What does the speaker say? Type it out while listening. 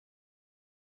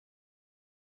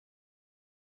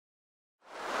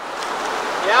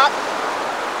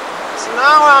So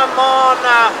now I'm on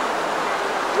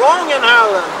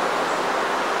Rongenhallen.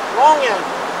 Rongen.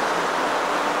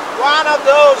 One of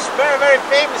those very, very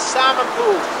famous salmon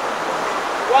pools.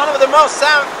 One of the most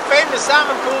famous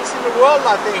salmon pools in the world,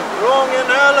 I think.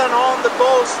 Rongenhallen on the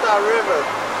Bolstad River.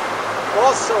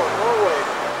 Also, Norway.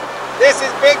 This is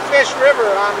Big Fish River.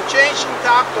 I'm changing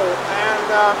tackle and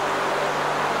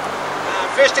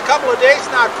fished a couple of days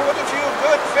now. Caught a few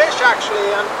good fish actually,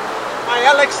 and my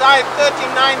LXI 39,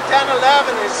 10,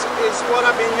 11 is what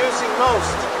I've been using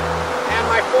most, and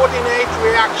my 14.8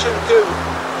 Reaction 2.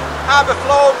 Have a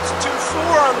float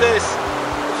 2.4 on this.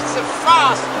 It's a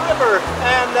fast river,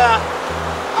 and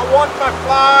I want my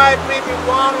fly maybe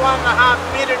 1.5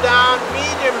 meter down,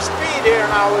 medium speed here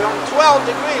now. We're on 12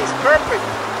 degrees, perfect.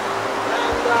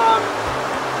 And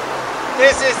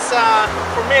this is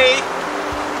for me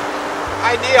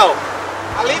ideal.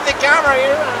 I'll leave the camera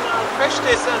here and I'll fish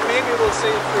this, and maybe we'll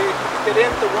see if we get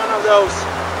into one of those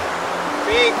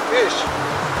big fish.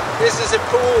 This is a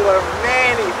pool where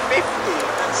many 50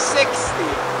 and 60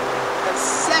 and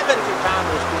 70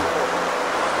 pounders people.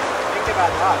 Think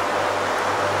about that.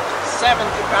 70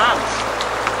 pounds.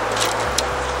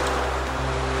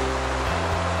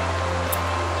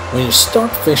 When you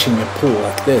start fishing a pool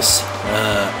like this,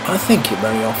 I think you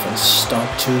very often start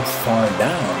too far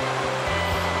down.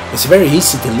 It's very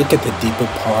easy to look at the deeper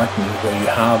part and where you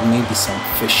have maybe some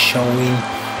fish showing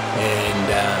and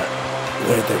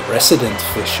where the resident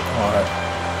fish are,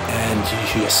 and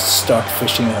you just start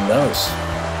fishing on those.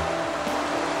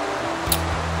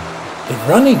 The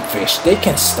running fish, they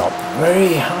can stop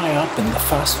very high up in the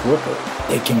fast water.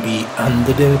 They can be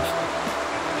under the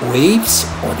waves,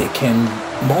 or they can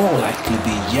more likely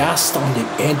be just on the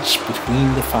edge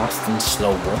between the fast and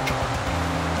slow water.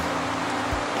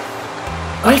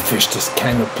 I fish this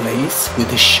kind of place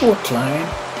with a short line,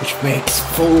 which makes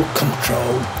full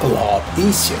control a lot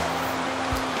easier.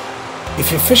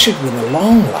 If you fish it with a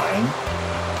long line,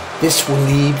 this will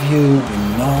leave you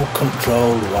with no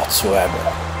control whatsoever.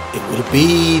 It will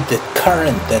be the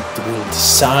current that will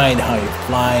decide how your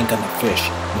fly is gonna fish,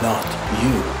 not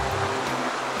you.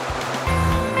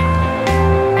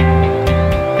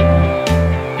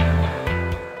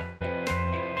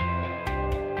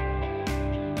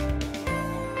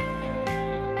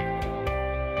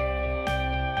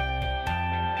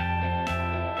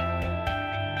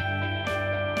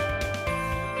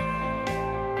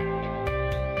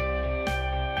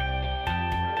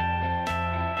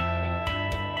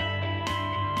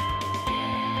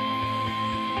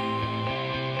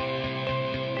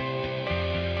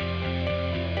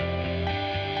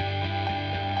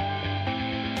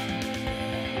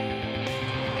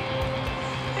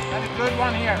 That's a good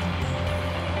one here.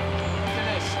 Look at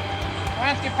this.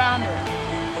 20 pounder. A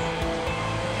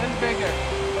little bigger.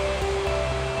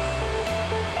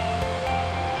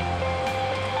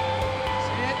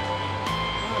 See it?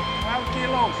 Good. 12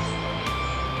 kilos.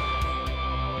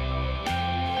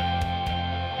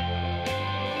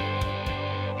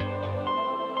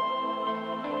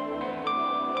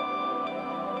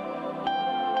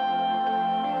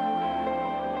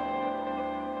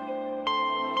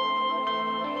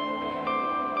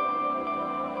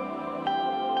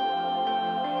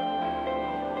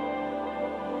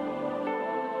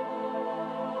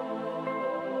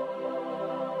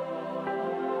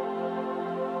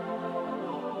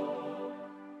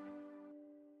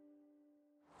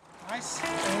 Nice.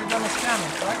 And we're gonna scan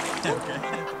it, right? Okay.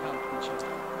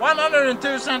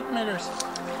 102 centimeters,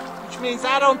 which means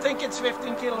I don't think it's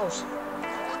 15 kilos.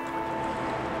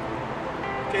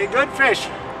 Okay, good fish.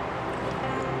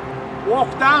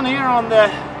 Walked down here on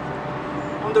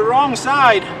the wrong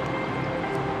side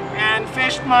and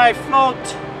fished my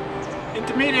float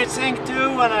intermediate sink 2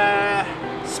 and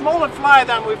a smaller fly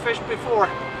than we fished before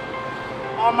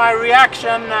on my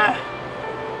Reaction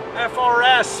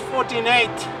FRS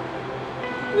 14.8.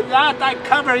 With that I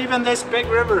cover even this big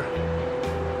river,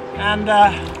 and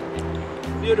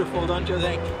beautiful, don't you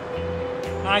think?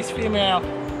 Nice female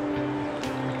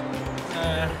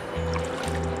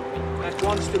that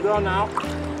wants to go now.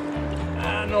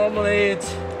 Normally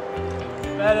it's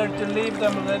better to leave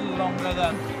them a little longer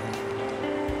than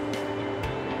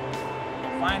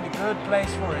find a good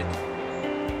place for it.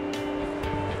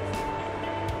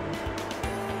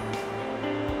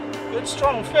 Good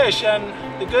strong fish, and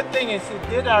the good thing is it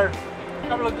did a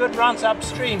couple of good runs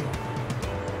upstream,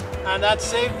 and that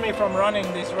saved me from running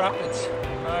these rapids.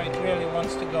 Now it really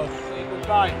wants to go. Say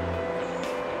goodbye.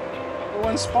 Go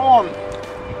and spawn.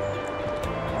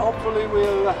 Hopefully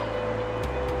we'll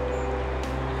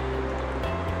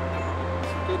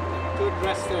good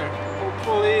rest there.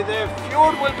 Hopefully the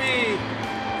fjord will be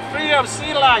free of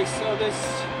sea lice, so this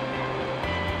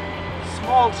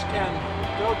smolts can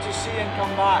go to sea and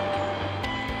come back.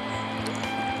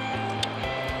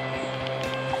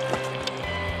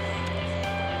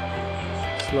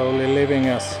 Slowly leaving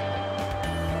us.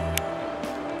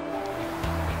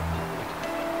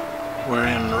 We're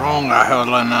in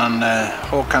Rångahöllen and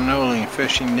Håkan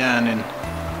fishing down in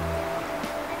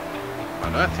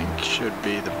what I think should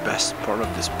be the best part of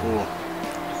this pool.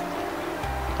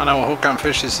 I know Håkan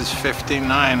fishes his 15.9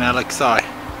 LXI,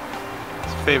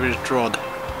 his favorite rod.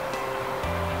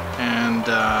 And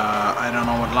I don't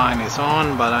know what line he's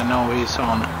on, but I know he's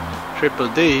on triple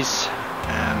D's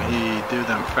and he do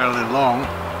them fairly long.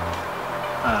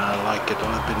 Like it a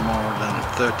little bit more than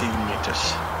 13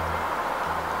 meters.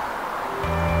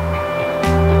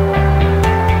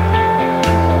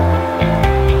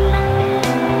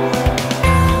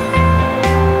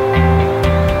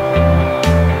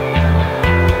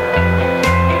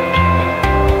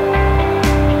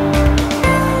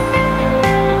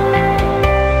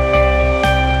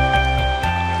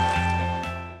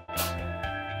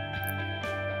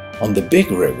 On the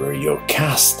big river, your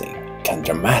casting can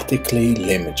dramatically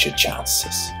limit your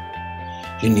chances.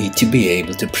 You need to be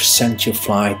able to present your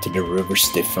fly to the river's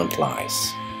different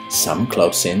lies, some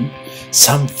close in,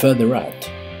 some further out.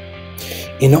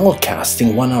 In all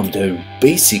casting, one of the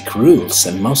basic rules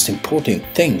and most important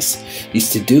things is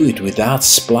to do it without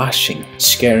splashing,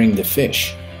 scaring the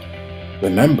fish.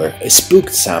 Remember, a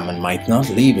spooked salmon might not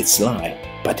leave its lie,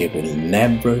 but it will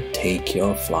never take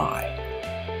your fly.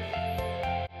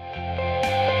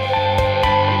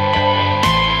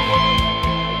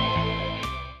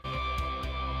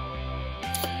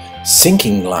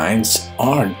 Sinking lines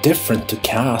are different to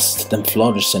cast than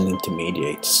floaters and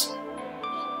intermediates.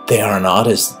 They are not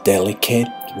as delicate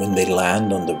when they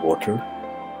land on the water,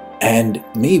 and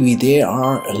maybe they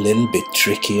are a little bit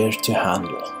trickier to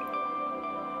handle.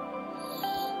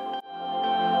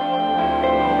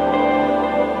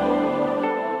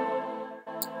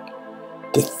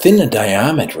 The thinner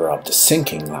diameter of the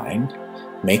sinking line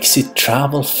makes it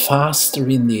travel faster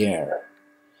in the air,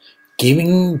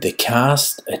 giving the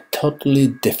cast a totally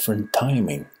different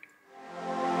timing.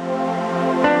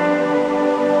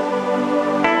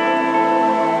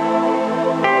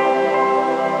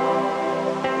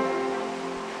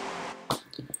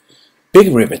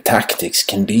 Big river tactics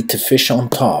can be to fish on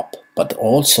top, but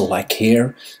also, like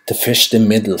here, to fish the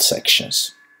middle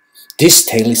sections. This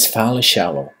tail is fairly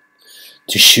shallow.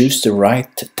 To choose the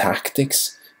right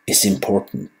tactics is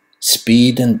important.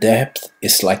 Speed and depth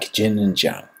is like yin and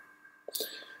yang.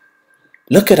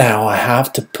 Look at how I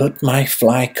have to put my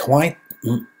fly quite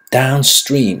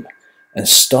downstream and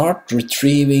start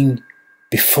retrieving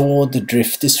before the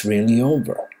drift is really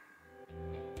over.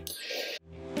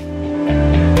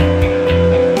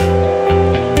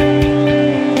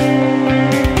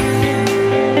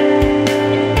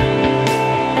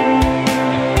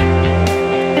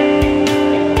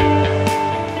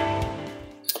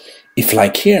 If,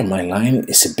 like here, my line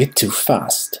is a bit too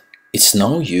fast, it's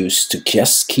no use to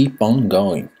just keep on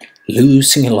going,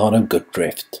 losing a lot of good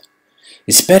drift.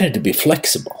 It's better to be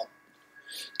flexible.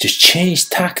 To change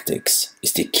tactics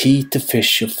is the key to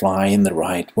fish your fly in the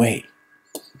right way.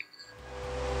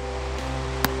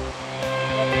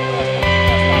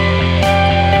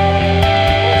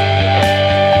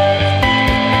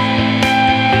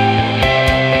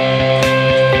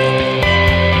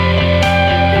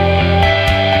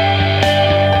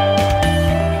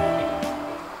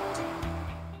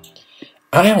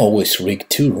 I always rig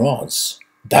 2 rods.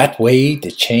 That way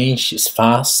the change is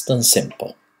fast and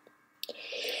simple.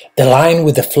 The line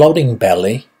with the floating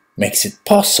belly makes it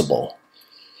possible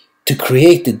to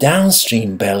create the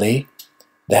downstream belly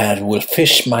that will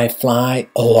fish my fly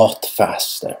a lot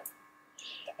faster.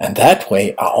 And that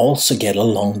way I also get a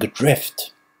longer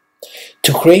drift.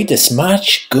 To create as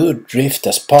much good drift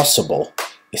as possible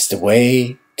is the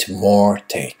way to more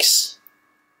takes.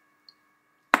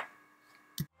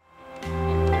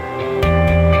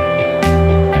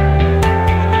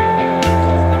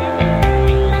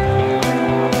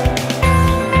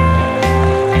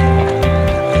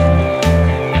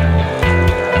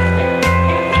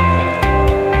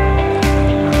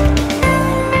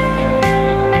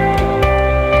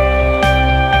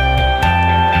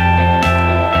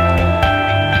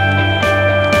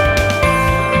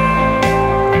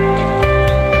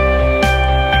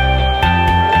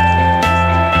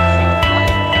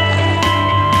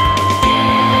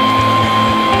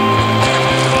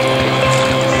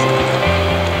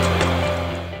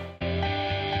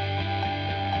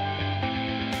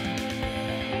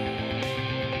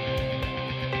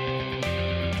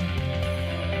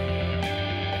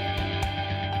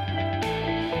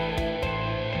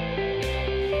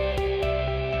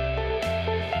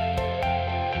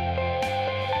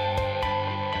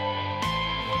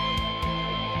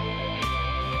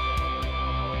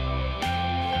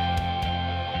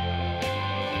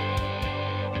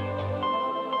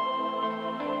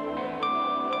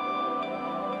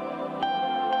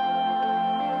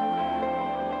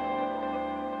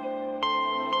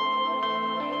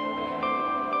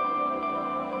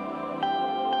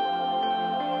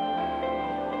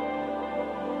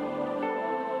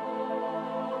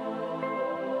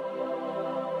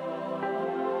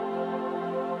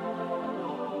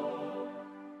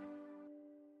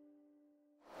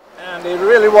 and he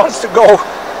really wants to go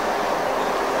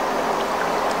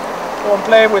and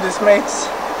play with his mates,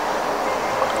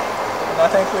 and I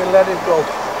think we'll let it go.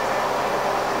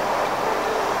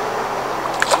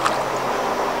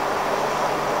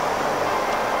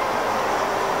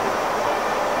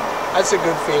 That's a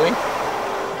good feeling.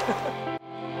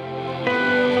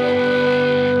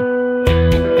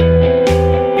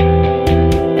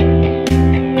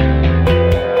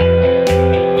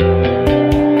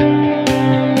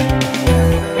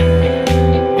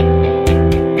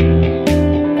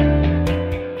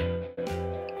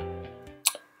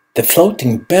 The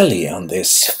floating belly on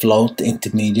this float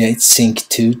intermediate sink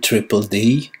 2 triple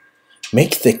D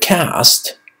make the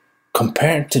cast,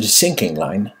 compared to the sinking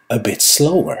line, a bit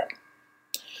slower.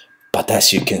 But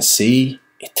as you can see,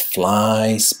 it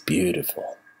flies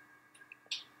beautiful.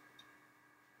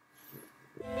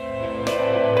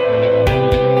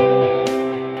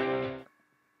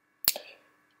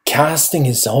 Casting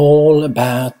is all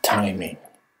about timing.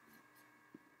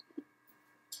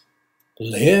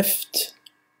 Lift,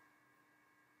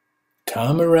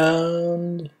 come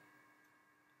around,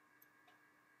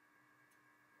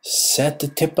 set the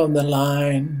tip of the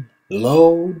line,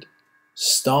 load,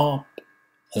 stop,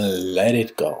 and let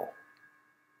it go.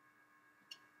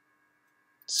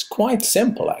 It's quite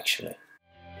simple actually.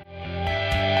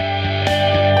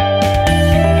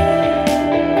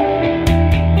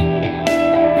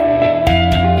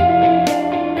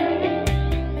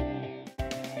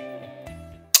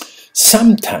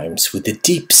 Sometimes with a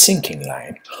deep sinking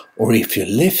line, or if your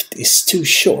lift is too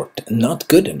short and not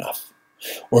good enough,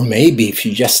 or maybe if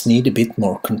you just need a bit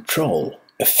more control,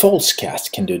 a false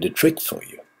cast can do the trick for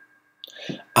you.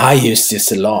 I use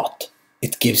this a lot.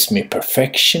 It gives me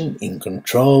perfection in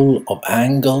control of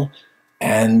angle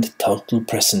and total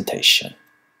presentation.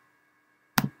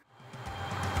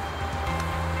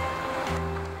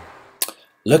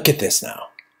 Look at this now.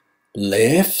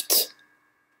 Lift,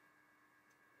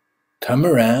 come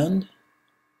around,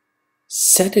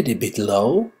 set it a bit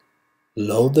low,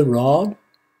 load the rod,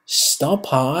 stop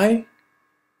high,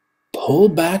 pull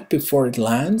back before it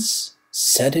lands,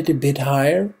 set it a bit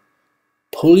higher,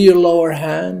 pull your lower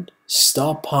hand,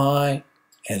 stop high,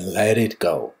 and let it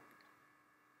go.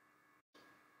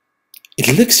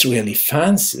 It looks really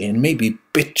fancy and maybe a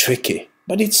bit tricky,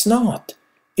 but it's not.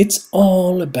 It's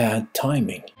all about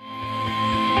timing.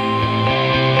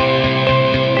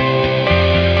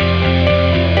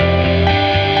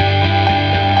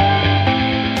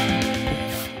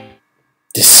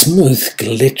 The smooth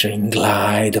glittering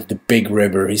glide of the big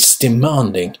river is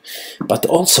demanding, but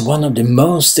also one of the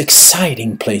most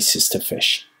exciting places to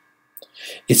fish.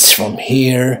 It's from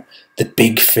here the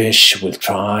big fish will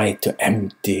try to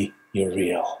empty your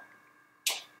reel.